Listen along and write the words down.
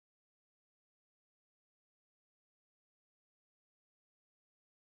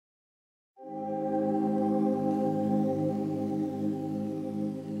Hey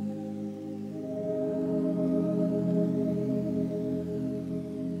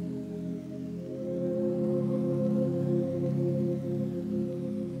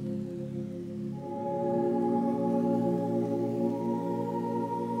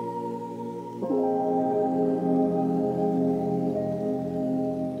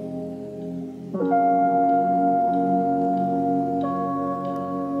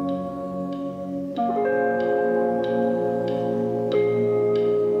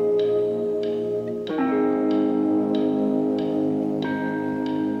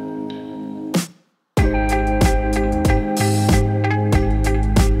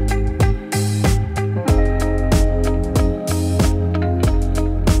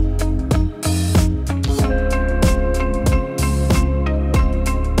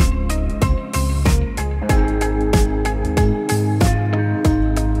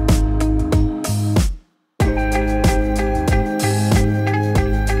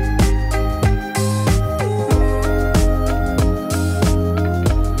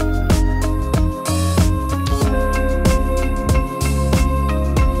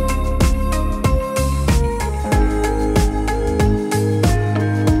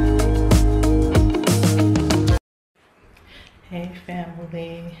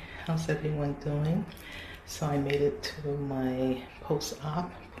family, how's everyone doing? So I made it to my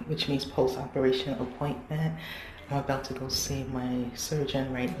post-op, which means post-operation appointment. I'm about to go see my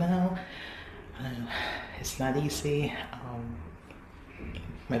surgeon right now. It's not easy.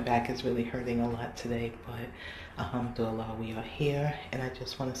 My back is really hurting a lot today, but alhamdulillah, we are here, and I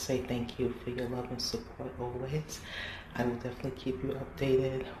just want to say thank you for your love and support always. I will definitely keep you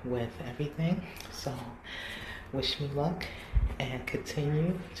updated with everything. So wish me luck and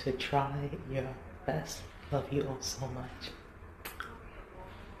continue to try your best. Love you all so much.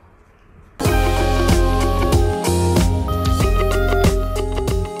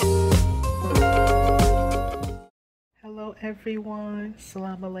 Hello everyone,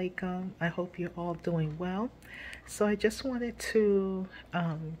 Assalamu alaikum. I hope you're all doing well. So I just wanted to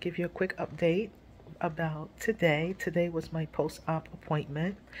give you a quick update about today. Today was my post-op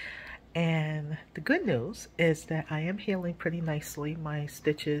appointment. And the good news is that I am healing pretty nicely. My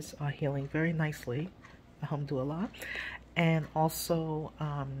stitches are healing very nicely, alhamdulillah. And also,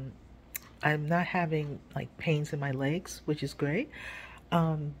 I'm not having like pains in my legs, which is great.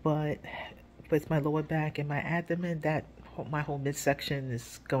 But with my lower back and my abdomen, my whole midsection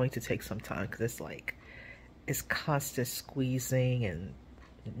is going to take some time because it's constant squeezing and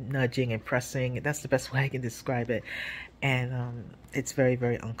nudging and pressing. That's the best way I can describe it. And it's very,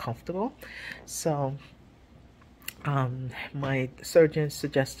 very uncomfortable. So my surgeon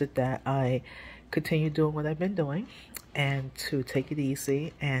suggested that I continue doing what I've been doing and to take it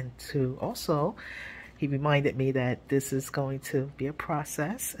easy, and to also, he reminded me that this is going to be a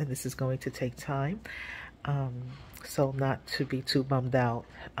process and this is going to take time. So not to be too bummed out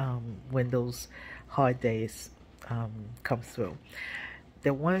when those hard days come through.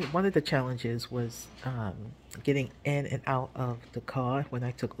 One of the challenges was getting in and out of the car when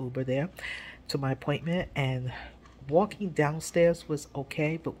I took Uber there to my appointment, and walking downstairs was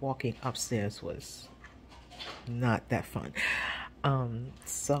okay, but walking upstairs was not that fun.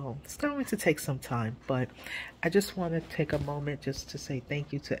 So it's going to take some time, but I just want to take a moment just to say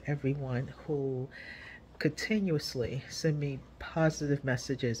thank you to everyone who continuously send me positive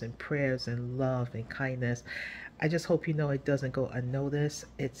messages and prayers and love and kindness. I just hope you know it doesn't go unnoticed.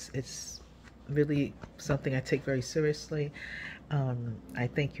 It's really something I take very seriously. I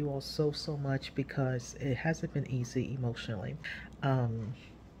thank you all so much, because it hasn't been easy emotionally.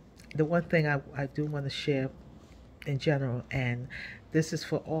 The one thing I do want to share in general, and this is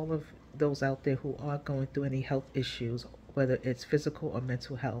for all of those out there who are going through any health issues, whether it's physical or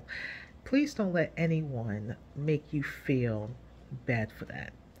mental health, please don't let anyone make you feel bad for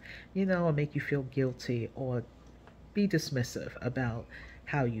that, or make you feel guilty or be dismissive about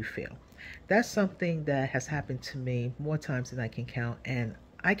how you feel. That's something that has happened to me more times than I can count, and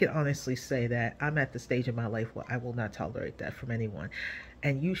I can honestly say that I'm at the stage in my life where I will not tolerate that from anyone,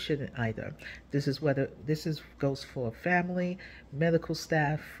 and you shouldn't either. This goes for family, medical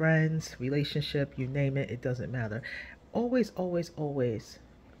staff, friends, relationship, you name it, it doesn't matter. Always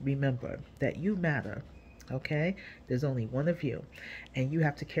remember that you matter. Okay, there's only one of you, and you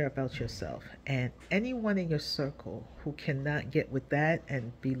have to care about yourself. And anyone in your circle who cannot get with that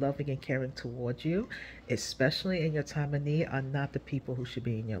and be loving and caring towards you, especially in your time of need, are not the people who should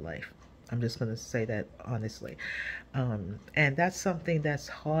be in your life. I'm just going to say that honestly. And that's something that's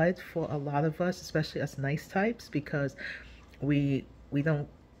hard for a lot of us, especially us nice types, because we don't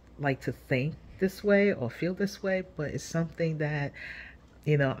like to think this way or feel this way, but it's something that,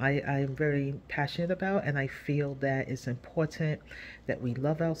 you know, I'm very passionate about, and I feel that it's important that we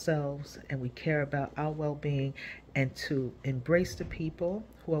love ourselves and we care about our well-being, and to embrace the people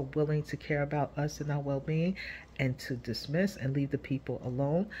who are willing to care about us and our well-being, and to dismiss and leave the people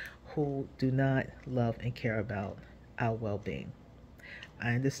alone who do not love and care about our well-being.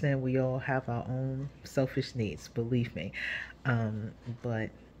 I understand we all have our own selfish needs, believe me.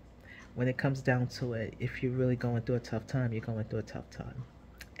 But when it comes down to it, if you're really going through a tough time, you're going through a tough time.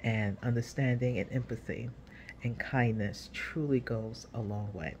 And understanding and empathy and kindness truly goes a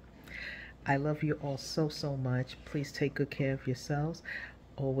long way. I love you all so, so much. Please take good care of yourselves.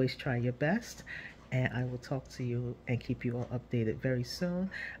 Always try your best. And I will talk to you and keep you all updated very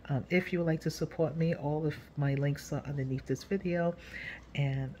soon. If you would like to support me, all of my links are underneath this video.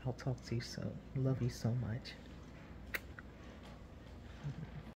 And I'll talk to you soon. Love you so much.